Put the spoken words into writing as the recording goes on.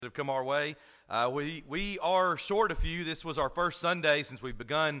have come our way. We are short a few. This was our first Sunday since we've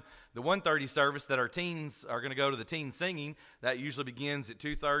begun the 1:30 service that our teens are going to go to the teen singing. That usually begins at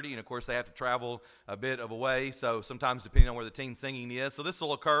 2:30, and of course they have to travel a bit of a way, so sometimes depending on where the teen singing is. So this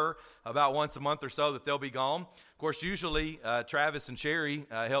will occur about once a month or so that they'll be gone. Of course, usually Travis and Sherry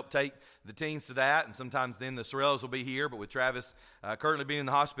help take the teens to that, and sometimes then the Sorrells will be here, but with Travis currently being in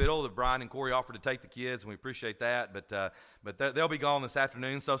the hospital, Brian and Corey offered to take the kids, and we appreciate that, but they'll be gone this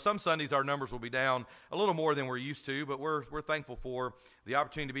afternoon. So some Sundays our numbers will be down a little more than we're used to, but we're thankful for the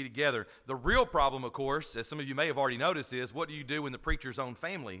opportunity to be together. The real problem, of course, as some of you may have already noticed, is what do you do when the preacher's own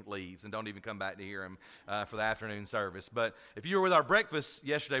family leaves and don't even come back to hear him for the afternoon service? But if you were with our breakfast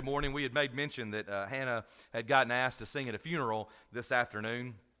yesterday morning, we had made mention that Hannah had gotten asked to sing at a funeral this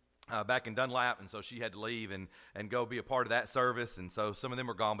afternoon. Back in Dunlap, and so she had to leave and go be a part of that service, and so some of them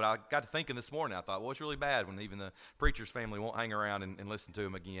were gone. But I got to thinking this morning, I thought, well, it's really bad when even the preacher's family won't hang around and listen to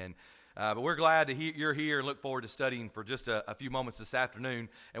him again. But we're glad to you're here and look forward to studying for just a few moments this afternoon.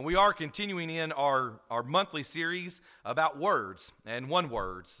 And we are continuing in our monthly series about words and one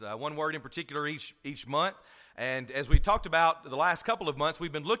word in particular each month. And as we talked about the last couple of months,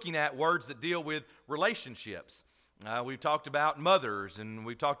 we've been looking at words that deal with relationships. We've talked about mothers, and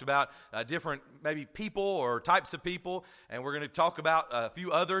we've talked about different maybe people or types of people, and we're going to talk about a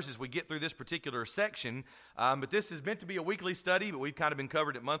few others as we get through this particular section. But this is meant to be a weekly study, but we've kind of been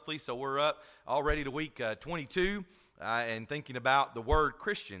covered it monthly, so we're up already to week 22 and thinking about the word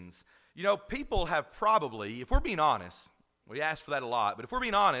Christians. You know, people have probably, if we're being honest, we ask for that a lot, but if we're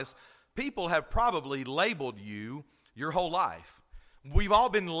being honest, people have probably labeled you your whole life. We've all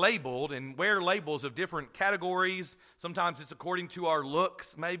been labeled and wear labels of different categories. Sometimes it's according to our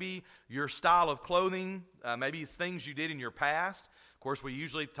looks, maybe your style of clothing, maybe it's things you did in your past. Of course, we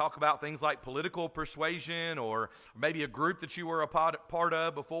usually talk about things like political persuasion or maybe a group that you were a part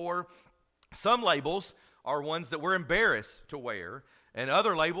of before. Some labels are ones that we're embarrassed to wear, and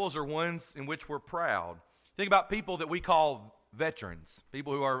other labels are ones in which we're proud. Think about people that we call veterans,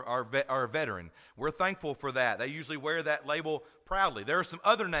 people who are a veteran. We're thankful for that. They usually wear that label proudly. There are some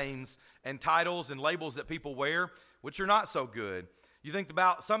other names and titles and labels that people wear which are not so good. You think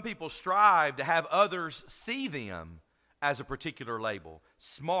about some people strive to have others see them as a particular label,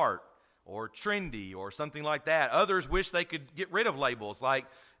 smart or trendy or something like that. Others wish they could get rid of labels like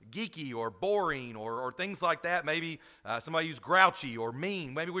geeky or boring or things like that. Maybe somebody who's grouchy or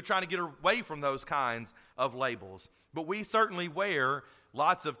mean. Maybe we're trying to get away from those kinds of labels. But we certainly wear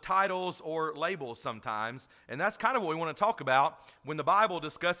lots of titles or labels sometimes, and that's kind of what we want to talk about when the Bible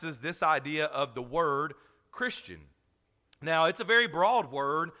discusses this idea of the word Christian. Now, it's a very broad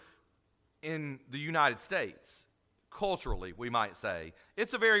word in the United States, culturally, we might say.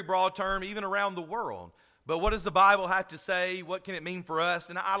 It's a very broad term even around the world. But what does the Bible have to say? What can it mean for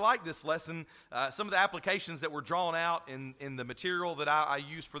us? And I like this lesson. Some of the applications that were drawn out in the material that I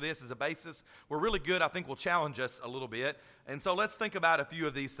use for this as a basis were really good. I think will challenge us a little bit. And so let's think about a few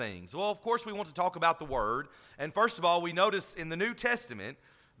of these things. Well, of course, we want to talk about the word. And first of all, we notice in the New Testament,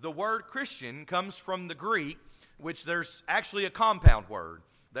 the word Christian comes from the Greek, which there's actually a compound word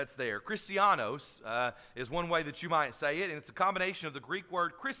that's there. Christianos is one way that you might say it, and it's a combination of the Greek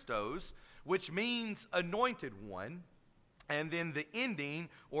word Christos, which means anointed one, and then the ending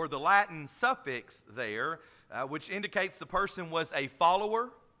or the Latin suffix there, which indicates the person was a follower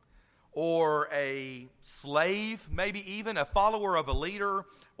or a slave, maybe even a follower of a leader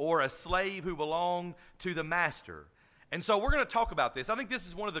or a slave who belonged to the master. And so we're going to talk about this. I think this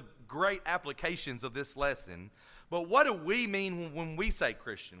is one of the great applications of this lesson. But what do we mean when we say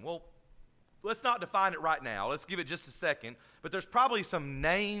Christian? Well, let's not define it right now. Let's give it just a second. But there's probably some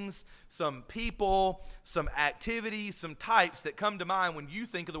names, some people, some activities, some types that come to mind when you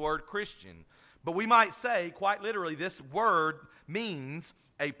think of the word Christian. But we might say, quite literally, this word means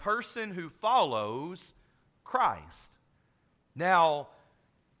a person who follows Christ. Now,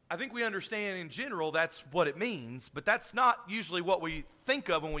 I think we understand in general that's what it means, but that's not usually what we think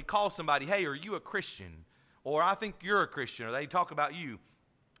of when we call somebody, hey, are you a Christian? Or I think you're a Christian, or they talk about you.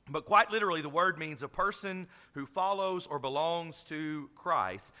 But quite literally, the word means a person who follows or belongs to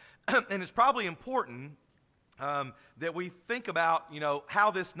Christ. And it's probably important that we think about, how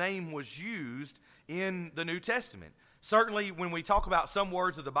this name was used in the New Testament. Certainly, when we talk about some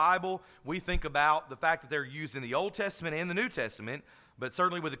words of the Bible, we think about the fact that they're used in the Old Testament and the New Testament. But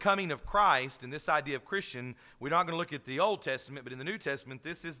certainly with the coming of Christ and this idea of Christian, we're not going to look at the Old Testament, but in the New Testament,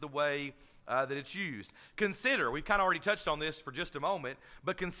 this is the way that it's used. Consider, we've kind of already touched on this for just a moment,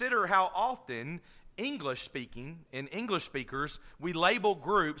 but consider how often English speakers, we label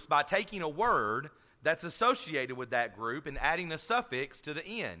groups by taking a word that's associated with that group and adding a suffix to the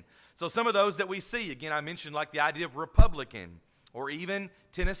end. So some of those that we see, again, I mentioned like the idea of Republican or even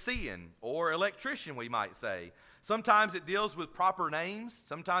Tennessean or electrician, we might say. Sometimes it deals with proper names.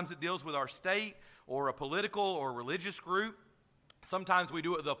 Sometimes it deals with our state or a political or religious group. Sometimes we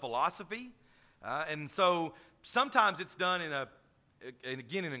do it with a philosophy. And so sometimes it's done in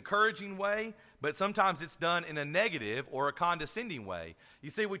an encouraging way, but sometimes it's done in a negative or a condescending way.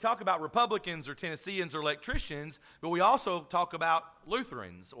 You see, we talk about Republicans or Tennesseans or electricians, but we also talk about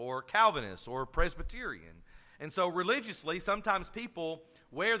Lutherans or Calvinists or Presbyterian. And so religiously, sometimes people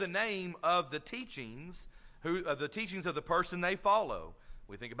wear the name of the teachings of the person they follow.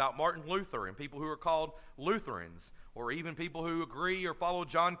 We think about Martin Luther and people who are called Lutherans, or even people who agree or follow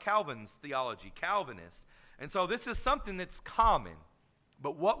John Calvin's theology, Calvinists. And so this is something that's common.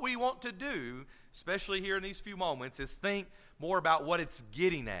 But what we want to do, especially here in these few moments, is think more about what it's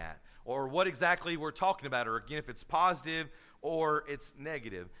getting at, or what exactly we're talking about, or again, if it's positive or it's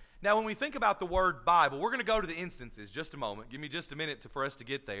negative. Now, when we think about the word Bible, we're going to go to the instances just a moment. Give me just a minute for us to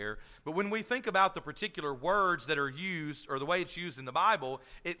get there. But when we think about the particular words that are used, or the way it's used in the Bible,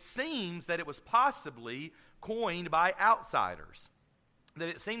 it seems that it was possibly coined by outsiders. That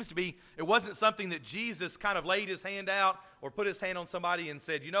it seems to be, it wasn't something that Jesus kind of laid his hand out or put his hand on somebody and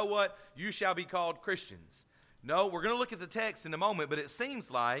said, you know what, you shall be called Christians. No, we're going to look at the text in a moment, but it seems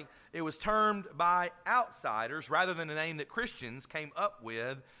like it was termed by outsiders rather than a name that Christians came up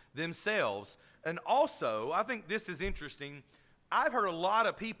with themselves. And also, I think this is interesting. I've heard a lot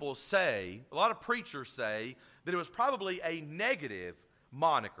of people say, a lot of preachers say, that it was probably a negative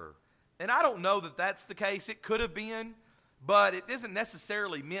moniker. And I don't know that that's the case. It could have been, but it isn't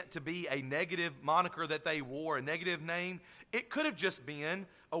necessarily meant to be a negative moniker that they wore, a negative name. It could have just been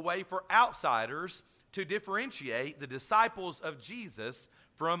a way for outsiders to differentiate the disciples of Jesus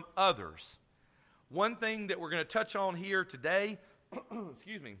from others. One thing that we're going to touch on here today,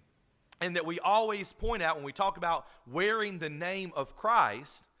 excuse me, and that we always point out when we talk about wearing the name of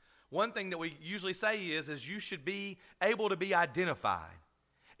Christ, one thing that we usually say is you should be able to be identified.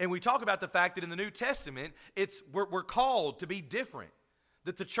 And we talk about the fact that in the New Testament, we're called to be different.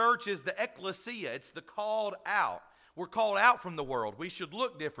 That the church is the ecclesia, it's the called out. We're called out from the world. We should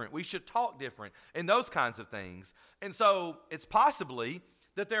look different. We should talk different, and those kinds of things. And so it's possibly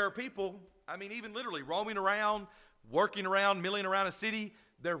that there are people, even literally roaming around, working around, milling around a city.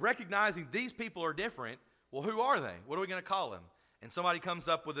 They're recognizing these people are different. Well, who are they? What are we going to call them? And somebody comes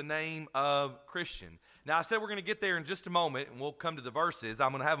up with the name of Christian. Now, I said we're going to get there in just a moment, and we'll come to the verses.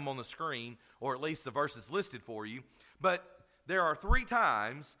 I'm going to have them on the screen, or at least the verses listed for you. But there are 3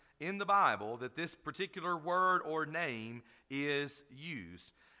 times in the Bible that this particular word or name is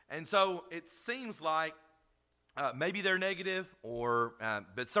used. And so it seems like maybe they're negative,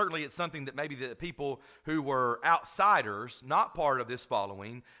 but certainly it's something that maybe the people who were outsiders, not part of this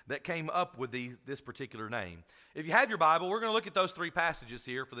following, that came up with this particular name. If you have your Bible, we're going to look at those 3 passages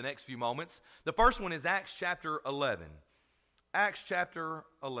here for the next few moments. The first one is Acts chapter 11. Acts chapter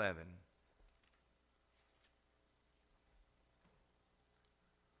 11.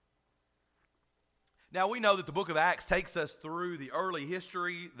 Now, we know that the book of Acts takes us through the early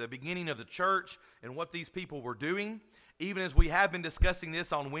history, the beginning of the church, and what these people were doing. Even as we have been discussing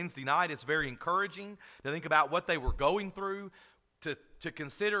this on Wednesday night, it's very encouraging to think about what they were going through, to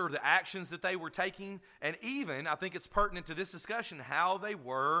consider the actions that they were taking, and even, I think it's pertinent to this discussion, how they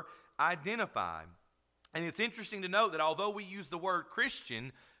were identified. And it's interesting to note that although we use the word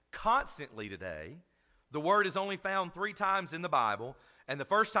Christian constantly today, the word is only found 3 times in the Bible, and the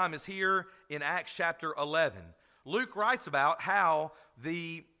first time is here in Acts chapter 11. Luke writes about how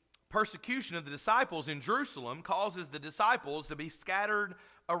the persecution of the disciples in Jerusalem causes the disciples to be scattered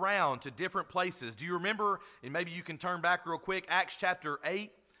around to different places. Do you remember, and maybe you can turn back real quick, Acts chapter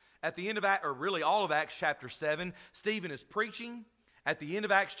 8? At the end of Acts, or really all of Acts chapter 7, Stephen is preaching. At the end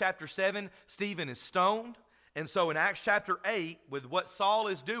of Acts chapter 7, Stephen is stoned. And so in Acts chapter 8, with what Saul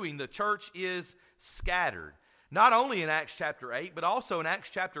is doing, the church is scattered. Not only in Acts chapter 8, but also in Acts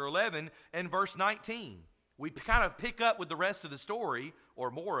chapter 11 and verse 19. We kind of pick up with the rest of the story,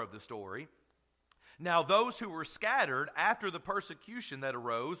 or more of the story. Now those who were scattered after the persecution that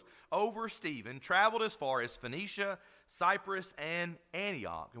arose over Stephen traveled as far as Phoenicia, Cyprus, and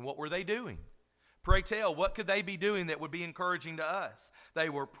Antioch. And what were they doing? Pray tell, what could they be doing that would be encouraging to us? They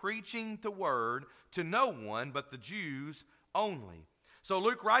were preaching the word to no one but the Jews only. So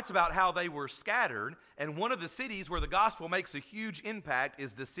Luke writes about how they were scattered, and one of the cities where the gospel makes a huge impact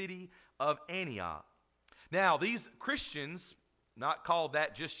is the city of Antioch. Now, these Christians, not called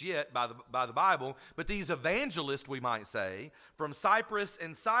that just yet by the Bible, but these evangelists, we might say, from Cyprus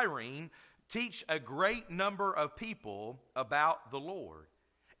and Cyrene, teach a great number of people about the Lord.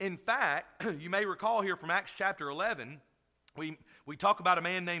 In fact, you may recall here from Acts chapter 11, we talk about a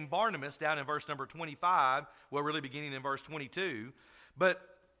man named Barnabas down in verse number 25, well, really beginning in verse 22. But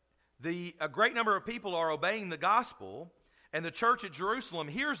a great number of people are obeying the gospel, and the church at Jerusalem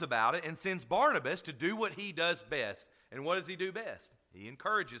hears about it and sends Barnabas to do what he does best. And what does he do best? He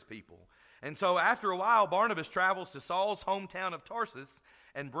encourages people. And so after a while, Barnabas travels to Saul's hometown of Tarsus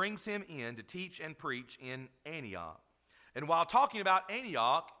and brings him in to teach and preach in Antioch. And while talking about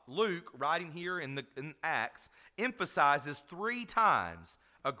Antioch, Luke, writing here in Acts, emphasizes 3 times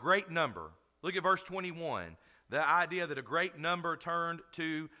a great number. Look at verse 21, the idea that a great number turned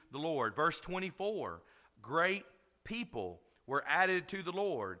to the Lord. Verse 24, great people were added to the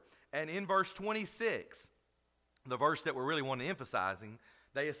Lord. And in verse 26, the verse that we're really wanting to emphasizing,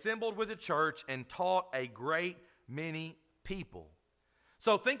 they assembled with the church and taught a great many people.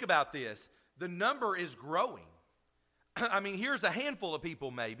 So think about this. The number is growing. I mean, here's a handful of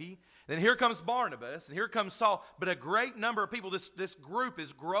people maybe, then here comes Barnabas, and here comes Saul, but a great number of people. This group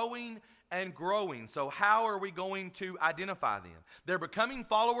is growing and growing. So how are we going to identify them? They're becoming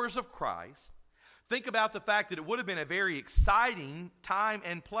followers of Christ. Think about the fact that it would have been a very exciting time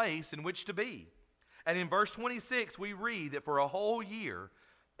and place in which to be. And in verse 26, we read that for a whole year,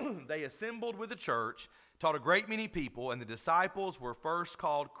 they assembled with the church, taught a great many people, and the disciples were first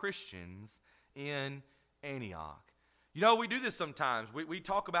called Christians in Antioch. You know, we do this sometimes. We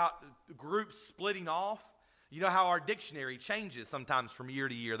talk about groups splitting off. You know how our dictionary changes sometimes from year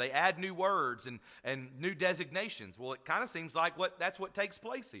to year. They add new words and new designations. Well, it kind of seems like that's what takes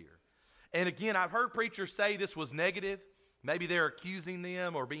place here. And again, I've heard preachers say this was negative. Maybe they're accusing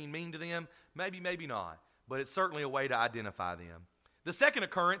them or being mean to them. Maybe not. But it's certainly a way to identify them. The second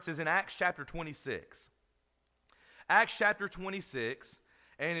occurrence is in Acts chapter 26. Acts chapter 26,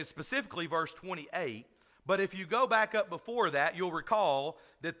 and it's specifically verse 28. But if you go back up before that, you'll recall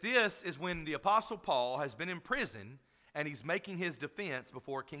that this is when the Apostle Paul has been in prison and he's making his defense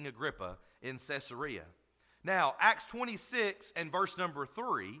before King Agrippa in Caesarea. Now, Acts 26 and verse number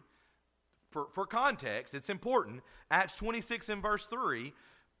 3, for context, it's important. Acts 26 and verse 3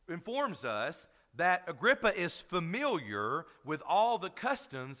 informs us that Agrippa is familiar with all the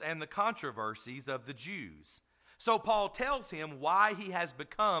customs and the controversies of the Jews. So Paul tells him why he has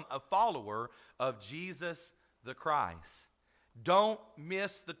become a follower of Jesus the Christ. Don't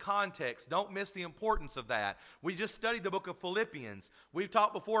miss the context. Don't miss the importance of that. We just studied the book of Philippians. We've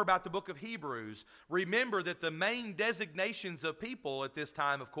talked before about the book of Hebrews. Remember that the main designations of people at this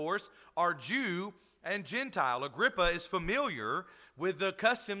time, of course, are Jew and Gentile. Agrippa is familiar with the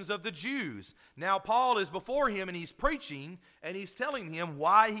customs of the Jews. Now Paul is before him and he's preaching and he's telling him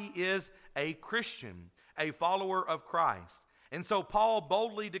why he is a Christian, a follower of Christ. And so Paul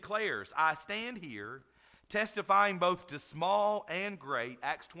boldly declares, I stand here testifying both to small and great,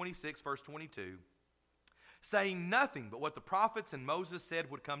 Acts 26 verse 22, saying nothing but what the prophets and Moses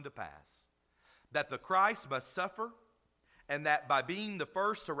said would come to pass, that the Christ must suffer, and that by being the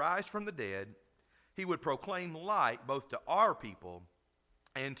first to rise from the dead, he would proclaim light both to our people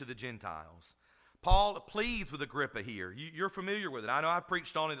and to the Gentiles. Paul pleads with Agrippa here. You're familiar with it. I know I've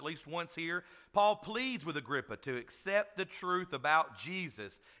preached on it at least once here. Paul pleads with Agrippa to accept the truth about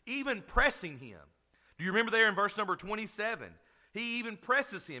Jesus, even pressing him. Do you remember there in verse number 27? He even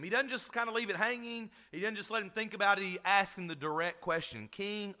presses him. He doesn't just kind of leave it hanging. He doesn't just let him think about it. He asks him the direct question,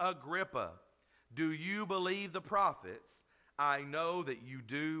 King Agrippa, do you believe the prophets? I know that you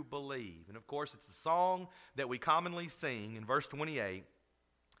do believe. And of course, it's a song that we commonly sing in verse 28.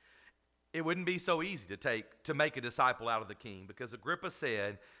 It wouldn't be so easy to make a disciple out of the king, because Agrippa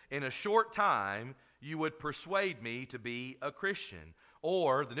said, in a short time you would persuade me to be a Christian.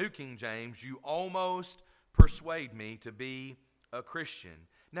 Or, the New King James, you almost persuade me to be a Christian.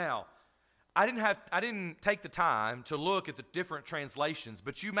 Now, I didn't take the time to look at the different translations,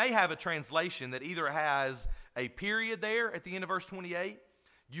 but you may have a translation that either has a period there at the end of verse 28.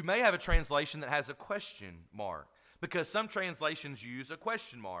 You may have a translation that has a question mark, because some translations use a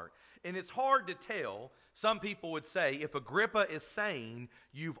question mark. And it's hard to tell. Some people would say, if Agrippa is saying,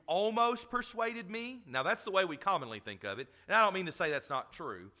 you've almost persuaded me, now that's the way we commonly think of it, and I don't mean to say that's not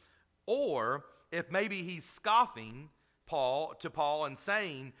true, or if maybe he's scoffing Paul and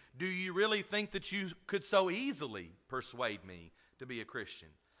saying, do you really think that you could so easily persuade me to be a Christian?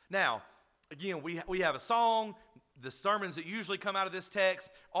 Now, again, we have a song. The sermons that usually come out of this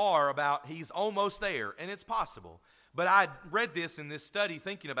text are about he's almost there, and it's possible. But I read this in this study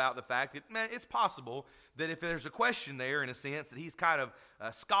thinking about the fact that, it's possible that if there's a question there, in a sense, that he's kind of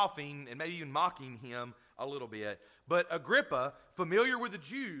scoffing and maybe even mocking him a little bit. But Agrippa, familiar with the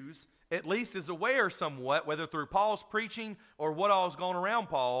Jews, at least is aware somewhat, whether through Paul's preaching or what all is going around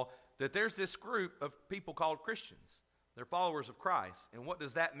Paul, that there's this group of people called Christians. They're followers of Christ. And what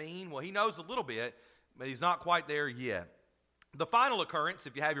does that mean? Well, he knows a little bit, but he's not quite there yet. The final occurrence,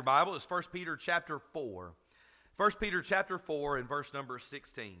 if you have your Bible, is 1 Peter chapter 4. 1 Peter chapter 4 and verse number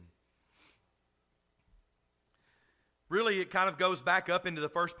 16. Really, it kind of goes back up into the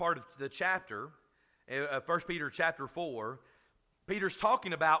first part of the chapter, 1 Peter chapter 4. Peter's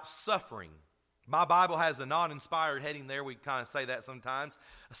talking about suffering. My Bible has a non-inspired heading there. We kind of say that sometimes.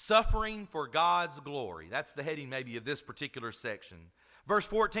 Suffering for God's glory. That's the heading maybe of this particular section. Verse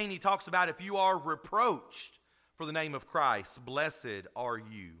 14, he talks about if you are reproached for the name of Christ, blessed are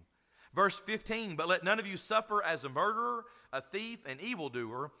you. Verse 15, but let none of you suffer as a murderer, a thief, an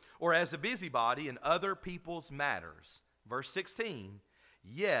evildoer, or as a busybody in other people's matters. Verse 16,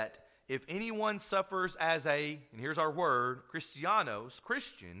 yet if anyone suffers as a, and here's our word,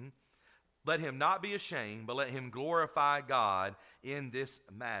 Christian, let him not be ashamed, but let him glorify God in this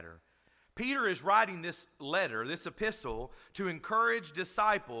matter. Peter is writing this letter, this epistle, to encourage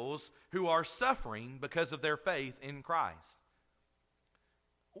disciples who are suffering because of their faith in Christ.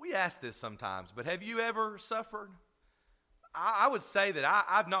 We ask this sometimes, but have you ever suffered? I would say that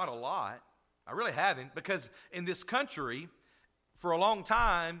I've not a lot. I really haven't, because in this country, for a long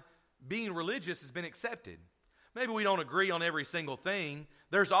time, being religious has been accepted. Maybe we don't agree on every single thing.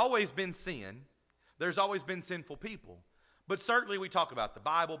 There's always been sin. There's always been sinful people. But certainly we talk about the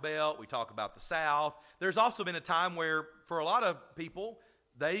Bible Belt. We talk about the South. There's also been a time where, for a lot of people,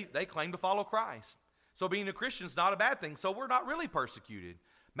 they claim to follow Christ. So being a Christian is not a bad thing. So we're not really persecuted.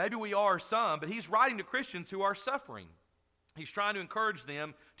 Maybe we are some, but he's writing to Christians who are suffering. He's trying to encourage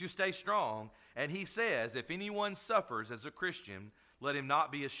them to stay strong. And he says, if anyone suffers as a Christian, let him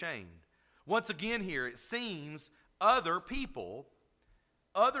not be ashamed. Once again here, it seems other people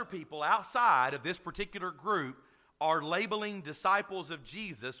outside of this particular group are labeling disciples of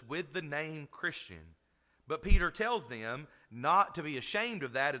Jesus with the name Christian. But Peter tells them not to be ashamed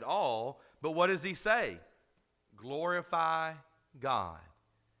of that at all. But what does he say? Glorify God.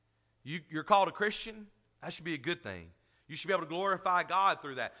 You're called a Christian? That should be a good thing. You should be able to glorify God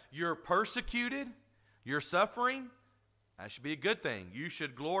through that. You're persecuted, you're suffering, that should be a good thing. You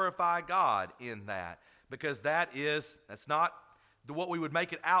should glorify God in that, because that's not what we would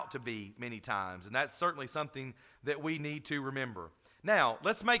make it out to be many times, and that's certainly something that we need to remember. Now,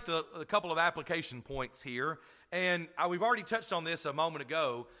 let's make a couple of application points here, and we've already touched on this a moment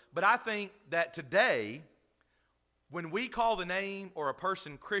ago, but I think that today, when we call the name or a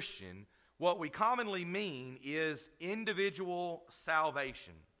person Christian, what we commonly mean is individual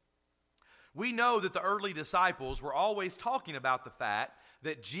salvation. We know that the early disciples were always talking about the fact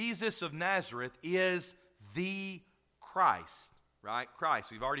that Jesus of Nazareth is the Christ, right?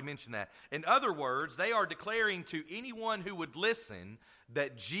 Christ, we've already mentioned that. In other words, they are declaring to anyone who would listen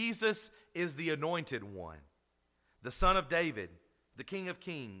that Jesus is the anointed one, the Son of David, the King of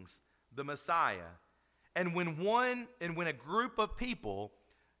Kings, the Messiah. And when a group of people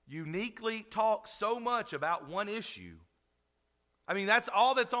uniquely talk so much about one issue, I mean, that's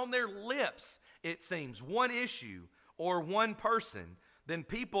all that's on their lips, it seems, one issue or one person, then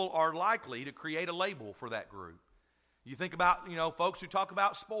people are likely to create a label for that group. You think about, folks who talk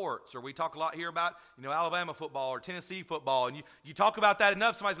about sports, or we talk a lot here about, Alabama football or Tennessee football, and you talk about that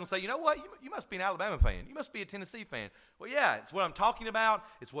enough, somebody's going to say, you know what, you must be an Alabama fan. You must be a Tennessee fan. Well, yeah, it's what I'm talking about.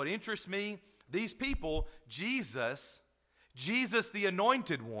 It's what interests me. These people, Jesus the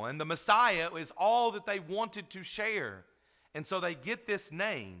anointed one, the Messiah, is all that they wanted to share. And so they get this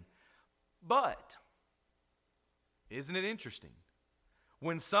name. But, isn't it interesting?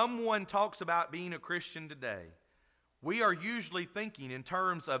 When someone talks about being a Christian today, we are usually thinking in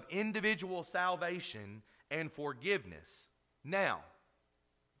terms of individual salvation and forgiveness. Now,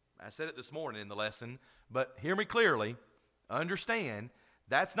 I said it this morning in the lesson, but hear me clearly. Understand,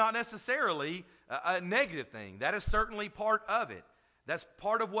 that's not necessarily a negative thing. That is certainly part of it. That's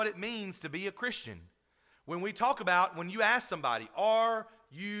part of what it means to be a Christian. When you ask somebody, are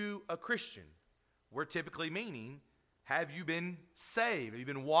you a Christian? We're typically meaning, have you been saved? Have you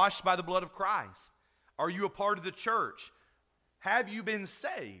been washed by the blood of Christ? Are you a part of the church? Have you been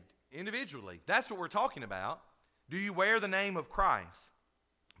saved individually? That's what we're talking about. Do you wear the name of Christ?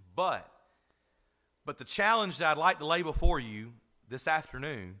 But the challenge that I'd like to lay before you this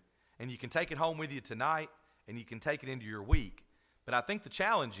afternoon, and you can take it home with you tonight, and you can take it into your week. But I think the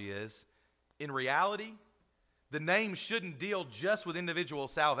challenge is, in reality, the name shouldn't deal just with individual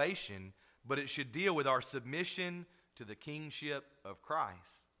salvation, but it should deal with our submission to the kingship of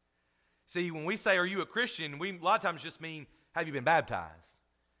Christ. See, when we say, are you a Christian, we a lot of times just mean, have you been baptized?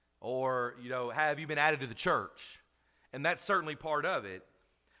 or, have you been added to the church? And that's certainly part of it.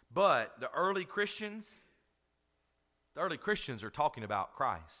 But the early Christians are talking about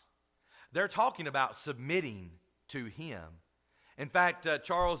Christ. They're talking about submitting to him. In fact,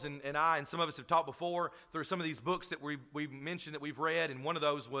 Charles and I and some of us have talked before through some of these books that we've mentioned that we've read, and one of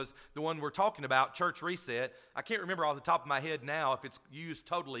those was the one we're talking about, Church Reset. I can't remember off the top of my head now if it's used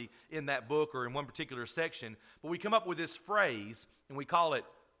totally in that book or in one particular section, but we come up with this phrase, and we call it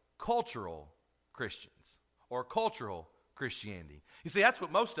cultural Christians or cultural Christianity. You see, that's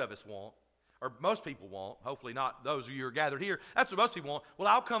what most of us want, or most people want. Hopefully not those of you who are gathered here. That's what most people want. Well,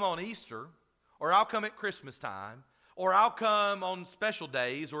 I'll come on Easter, or I'll come at Christmas time, or I'll come on special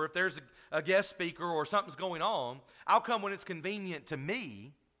days, or if there's a guest speaker or something's going on, I'll come when it's convenient to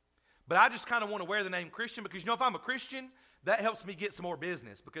me. But I just kind of want to wear the name Christian because, if I'm a Christian, that helps me get some more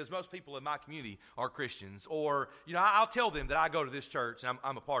business because most people in my community are Christians. Or, I'll tell them that I go to this church and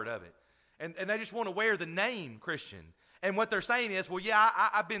I'm a part of it. And they just want to wear the name Christian. And what they're saying is, well, yeah,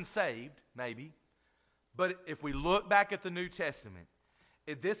 I've been saved, maybe. But if we look back at the New Testament,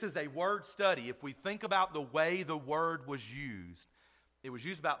 this is a word study. If we think about the way the word was used, it was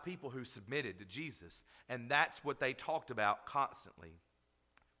used about people who submitted to Jesus. And that's what they talked about constantly.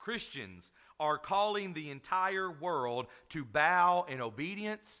 Christians are calling the entire world to bow in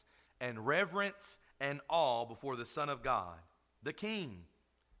obedience and reverence and awe before the Son of God, the King,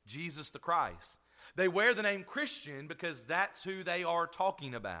 Jesus the Christ. They wear the name Christian because that's who they are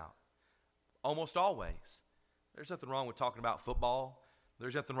talking about, almost always. There's nothing wrong with talking about football.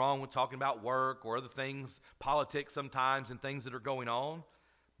 There's nothing wrong with talking about work or other things, politics sometimes, and things that are going on.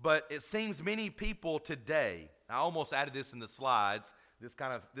 But it seems many people today, I almost added this in the slides, this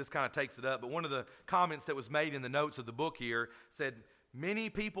kind of takes it up, but one of the comments that was made in the notes of the book here said, many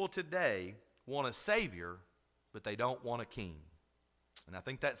people today want a Savior, but they don't want a King. And I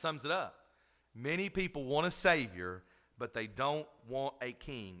think that sums it up. Many people want a Savior, but they don't want a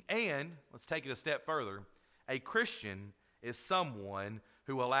King. And, let's take it a step further, a Christian is someone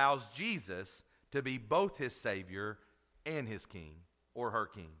who allows Jesus to be both his Savior and his King, or her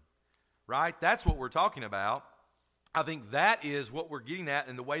King. Right? That's what we're talking about. I think that is what we're getting at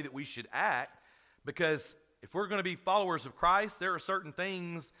in the way that we should act, because if we're going to be followers of Christ, there are certain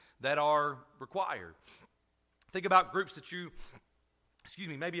things that are required. Think about groups that you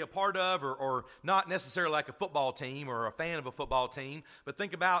maybe a part of, or not necessarily like a football team or a fan of a football team, but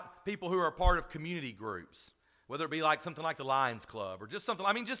think about people who are a part of community groups, whether it be like something like the Lions Club or just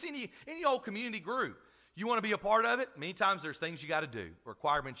something, just any old community group. You want to be a part of it? Many times there's things you got to do,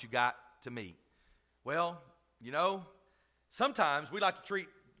 requirements you got to meet. Well, sometimes we like to treat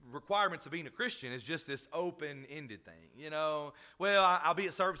requirements of being a Christian as just this open-ended thing. Well, I'll be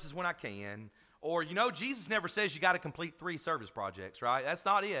at services when I can. Or, Jesus never says you got to complete 3 service projects, right? That's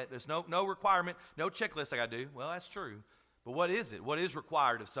not it. There's no requirement, no checklist I got to do. Well, that's true. But what is it? What is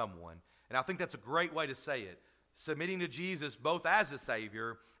required of someone? And I think that's a great way to say it. Submitting to Jesus both as a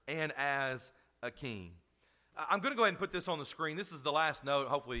Savior and as a King. I'm going to go ahead and put this on the screen. This is the last note,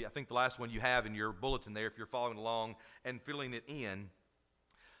 hopefully, I think the last one you have in your bulletin there if you're following along and filling it in.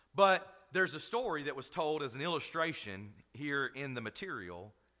 But there's a story that was told as an illustration here in the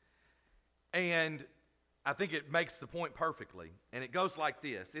material. And I think it makes the point perfectly. And it goes like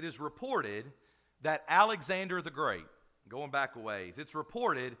this. It is reported that Alexander the Great, going back a ways, it's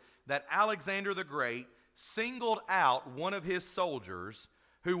reported that Alexander the Great singled out one of his soldiers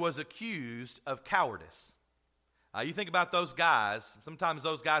who was accused of cowardice. You think about those guys, sometimes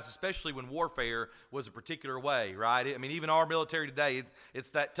those guys, especially when warfare was a particular way, right? Even our military today,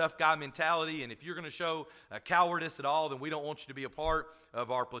 it's that tough guy mentality, and if you're going to show a cowardice at all, then we don't want you to be a part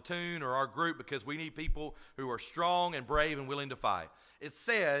of our platoon or our group because we need people who are strong and brave and willing to fight. It's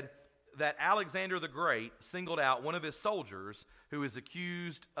said that Alexander the Great singled out one of his soldiers who is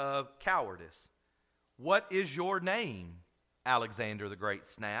accused of cowardice. "What is your name?" Alexander the Great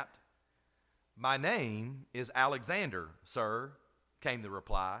snapped. "My name is Alexander, sir," came the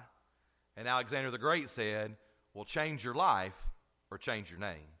reply. And Alexander the Great said, "Well, change your life or change your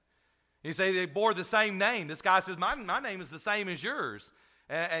name." You say they bore the same name. This guy says, my name is the same as yours.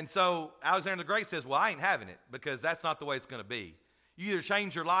 And so Alexander the Great says, well, I ain't having it because that's not the way it's going to be. You either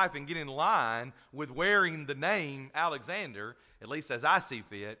change your life and get in line with wearing the name Alexander, at least as I see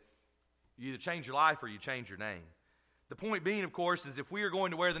fit. You either change your life or you change your name. The point being, of course, is if we are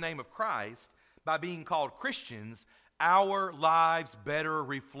going to wear the name of Christ, by being called Christians, our lives better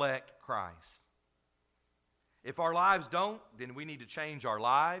reflect Christ. If our lives don't, then we need to change our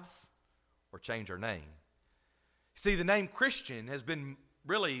lives or change our name. See, the name Christian has been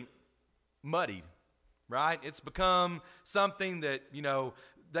really muddied, right? It's become something that,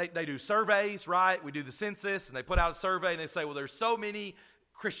 they do surveys, right? We do the census, and they put out a survey, and they say, well, there's so many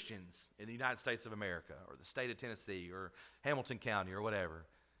Christians in the United States of America, or the state of Tennessee, or Hamilton County, or whatever.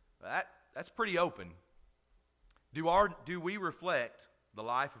 That's pretty open. Do we reflect the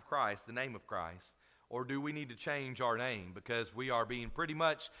life of Christ, the name of Christ, or do we need to change our name because we are being pretty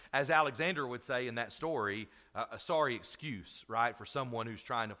much, as Alexander would say in that story, a sorry excuse, right, for someone who's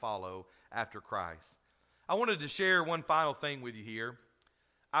trying to follow after Christ? I wanted to share one final thing with you here.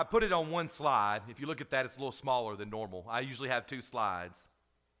 I put it on one slide. If you look at that, it's a little smaller than normal. I usually have 2 slides.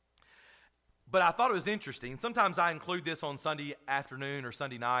 But I thought it was interesting. Sometimes I include this on Sunday afternoon or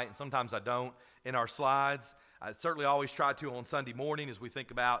Sunday night, and sometimes I don't in our slides. I certainly always try to on Sunday morning as we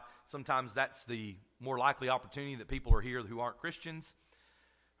think about sometimes that's the more likely opportunity that people are here who aren't Christians,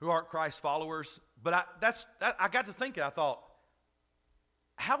 who aren't Christ followers. But I got to thinking, I thought,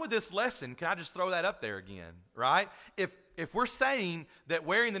 how would this lesson, can I just throw that up there again, right? If we're saying that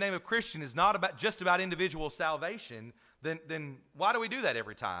wearing the name of Christian is not just about individual salvation, then why do we do that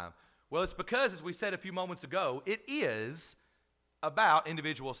every time? Well, it's because, as we said a few moments ago, it is about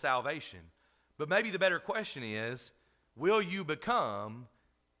individual salvation. But maybe the better question is, will you become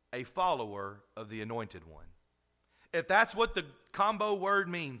a follower of the Anointed One? If that's what the combo word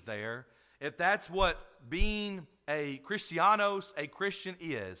means there, if that's what being a Christianos, a Christian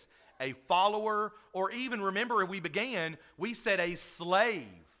is, a follower, or even, remember, we said a slave.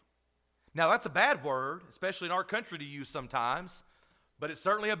 Now, that's a bad word, especially in our country to use sometimes, but it's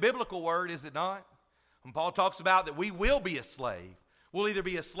certainly a biblical word, is it not? When Paul talks about that we will be a slave. We'll either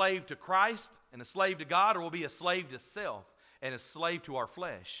be a slave to Christ and a slave to God, or we'll be a slave to self and a slave to our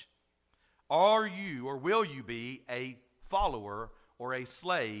flesh. Are you, or will you be, a follower or a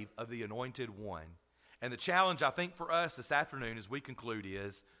slave of the Anointed One? And the challenge, I think, for us this afternoon as we conclude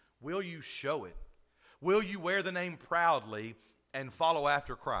is, will you show it? Will you wear the name proudly and follow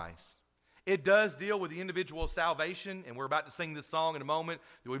after Christ? It does deal with the individual salvation, and we're about to sing this song in a moment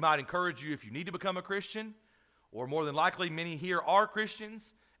that we might encourage you if you need to become a Christian, or more than likely many here are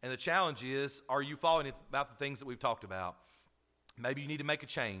Christians, and the challenge is, are you following about the things that we've talked about? Maybe you need to make a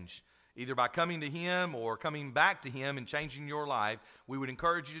change, either by coming to Him or coming back to Him and changing your life. We would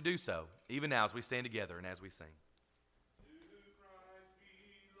encourage you to do so, even now as we stand together and as we sing.